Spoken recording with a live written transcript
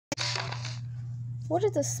What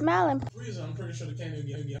is the smelling? Freezer, I'm pretty sure the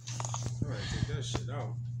candy will get. Alright, take that shit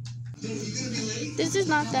out. This is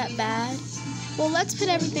not that bad. Well, let's put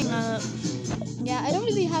everything up. Yeah, I don't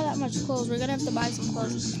really have that much clothes. We're gonna have to buy some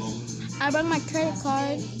clothes. I brought my credit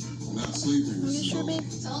card. Are you sure, babe?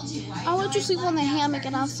 I'll let you sleep on the hammock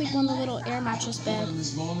and I'll sleep on the little air mattress bed.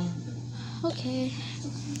 Okay.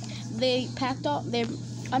 They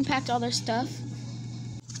unpacked all their stuff.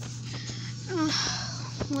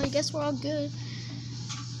 Well, I guess we're all good.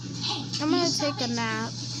 I'm gonna take a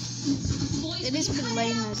nap. It is pretty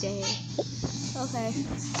late in the day. Okay.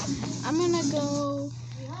 I'm gonna go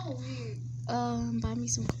buy me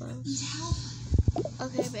some clothes.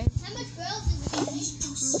 Okay, babe. I'm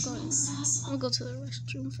gonna go to the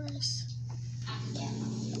restroom first.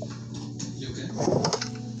 You okay?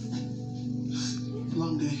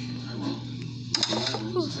 Long day.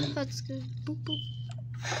 Ooh, that's good. Boop, boop.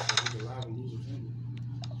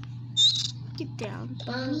 Get down,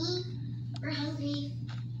 bud. We're hungry.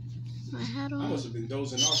 My hat on. I must have been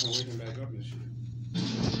dozing off and waking back up and shit.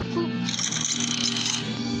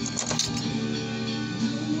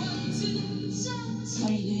 What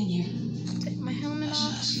are you doing here? Take my helmet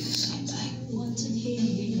off.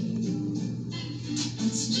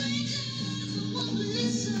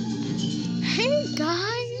 Hey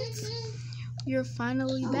guys! You're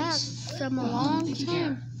finally back from a long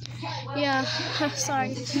time. Yeah,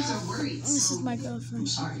 sorry. This is my girlfriend.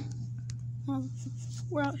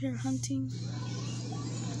 We're out here hunting.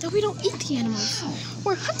 Though we don't eat the animals.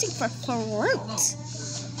 We're hunting for fruit.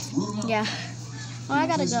 Yeah. Well, I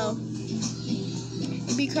gotta go.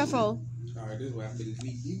 Be careful.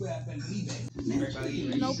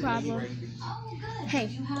 No problem.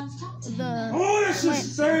 Hey,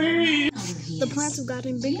 the plants have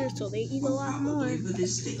gotten bigger, so they eat a lot more.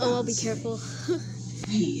 Oh, I'll be careful.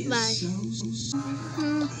 Bye.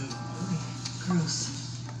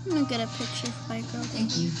 I'm gonna get a picture of my girl.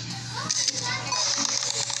 Thank you.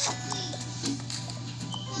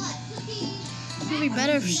 It would be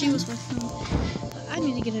better if she was with me. I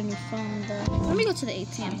need to get a new phone though. Let me go to the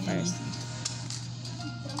ATM first.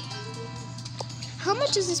 How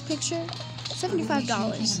much is this picture? $75.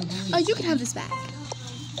 Oh, you can have this back.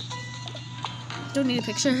 Don't need a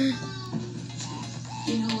picture.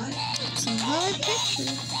 You know what? It's a hard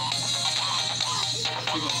picture.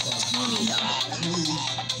 $20.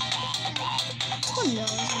 $20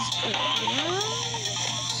 is good, yeah?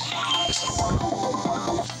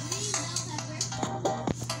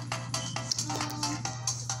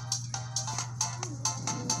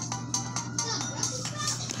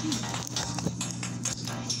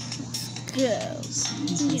 Go.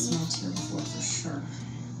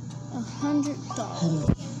 $100.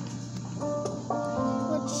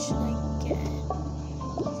 What should I get?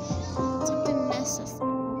 Something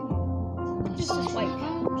necessary. Just this white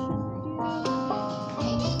couch.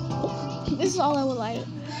 This is all I would like.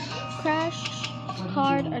 Cash,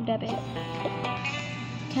 card, or debit?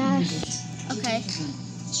 Cash. Okay.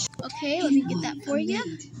 Okay, let me get that for you.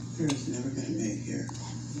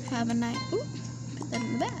 Have a nice. Ooh, put that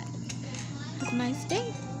in the bag. Have a nice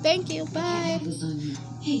day. Thank you. Bye.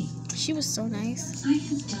 Hey, she was so nice. I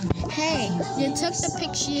have done. Hey, you took the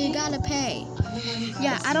picture. You gotta pay.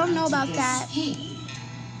 Yeah, I don't know about that. Hey.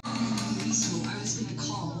 So I was gonna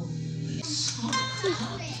call.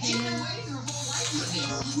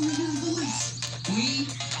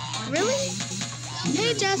 Really?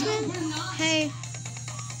 Hey, Jasmine. Hey.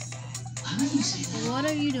 What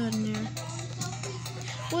are you doing there?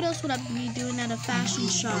 What else would I be doing at a fashion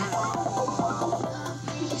shop?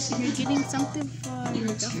 You're getting something for your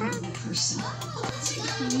girlfriend?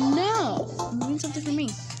 No, I'm doing something for me.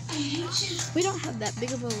 We don't have that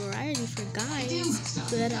big of a variety for guys,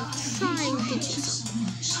 but I'll try and get you some.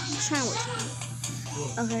 Try what?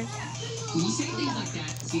 Okay.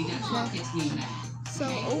 So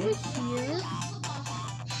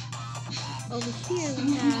over here we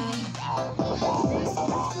have this.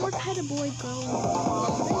 What kind of boy girl?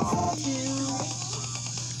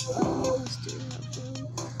 Let's do.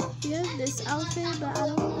 We have this outfit, but I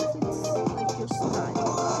don't know if it's like your style.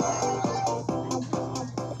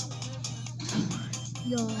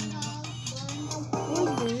 Yo,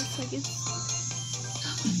 like this, like it's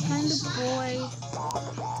kind of boy.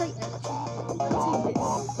 It's like let's say this.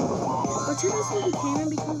 But to this one came in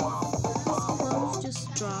because his clothes just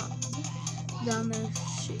dropped down the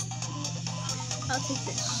shit. I'll take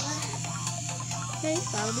this. Okay,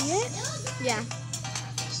 that'll be it. Yeah.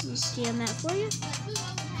 Let me scan that for you.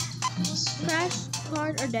 Cash,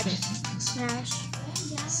 card, or debit? Cash.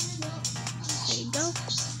 There you go.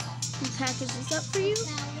 We package this up for you.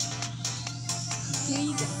 Here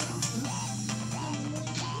you go.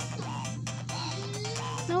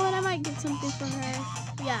 might get something for her.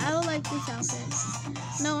 Yeah, I would like this outfit.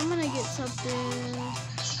 No, I'm gonna get something.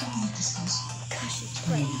 Gosh, she's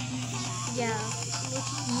pregnant. Yeah,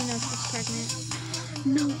 you know she's pregnant.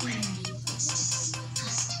 No way.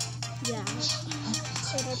 Yeah.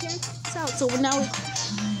 So my parents out. So now,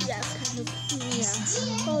 yeah, it's kind of, yeah.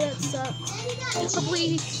 Oh, that sucks.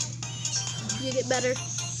 Hopefully you get better.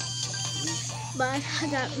 Bye. I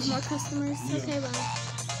got more customers. Okay, bye.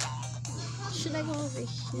 Should I go over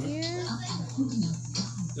here?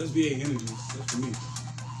 That's VA energy. That's for me.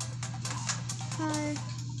 Hi.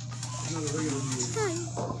 It's not a regular VA.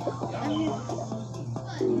 Hi.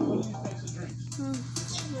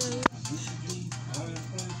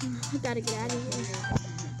 I gotta get out of here.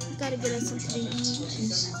 I gotta get us something to eat.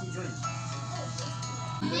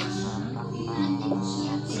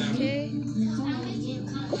 Okay.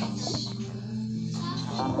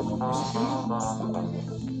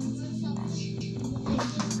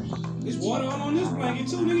 There's water all on this blanket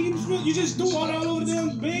too, nigga. You just threw water all over the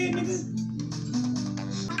damn bed, nigga.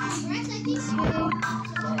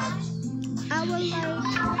 I would like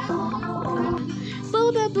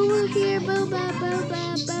boba boo here, boba,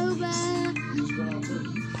 boba, boba.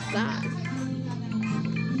 God.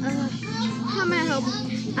 How may I help?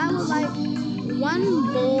 I would like one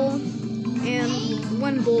bowl and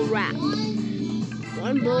one bowl wrap.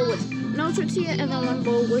 One bowl with no tortilla and then one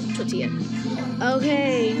bowl with tortilla.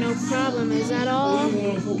 Okay, no problem. Is that all?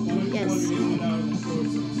 Yes.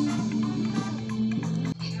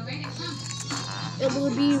 It will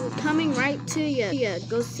be coming right to you. Yeah,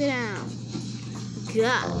 go sit down.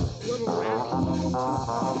 God, little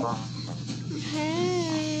rowdy.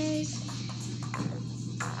 Hey.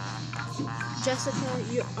 Jessica,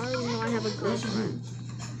 you already know I have a girlfriend.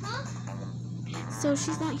 So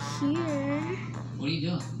she's not here. What are you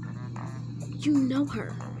doing? You know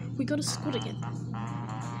her. We go to school together.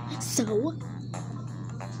 So?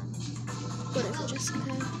 Whatever,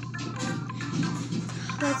 Jessica.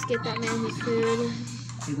 Let's get that man his food.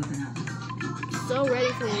 Hey, looking up. So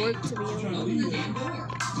ready for work to be over. Open the damn door.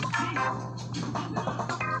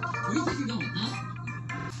 Where do you think you're going, huh?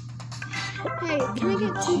 Hey, can I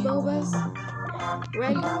get 2 bobas?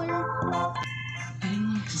 Regular?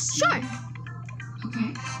 Anyone want to see? Sure. Okay.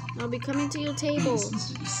 I'll be coming to your Hey, table. it's supposed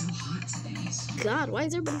to be so hot today. God, why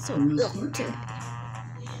is everybody so ugh today?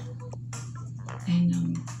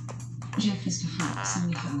 And Jeff is to hot, so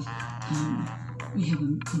we have a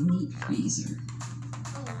meat freezer.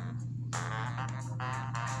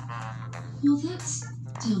 Well, that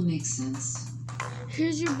still makes sense.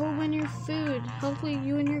 Here's your bowl and your food. Hopefully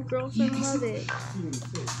you and your girlfriend love it.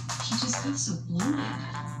 She just got so bloated.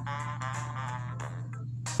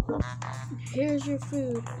 Here's your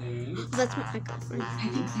food. That's my girlfriend. I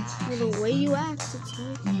think that's Well, because the way you act, it's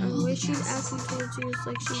like No, the way she's because acting towards you is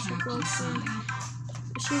like she's your trapped girlfriend. inside.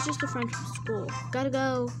 She's just a friend from school. Gotta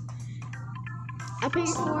go. I paid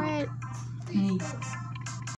for it. Hey,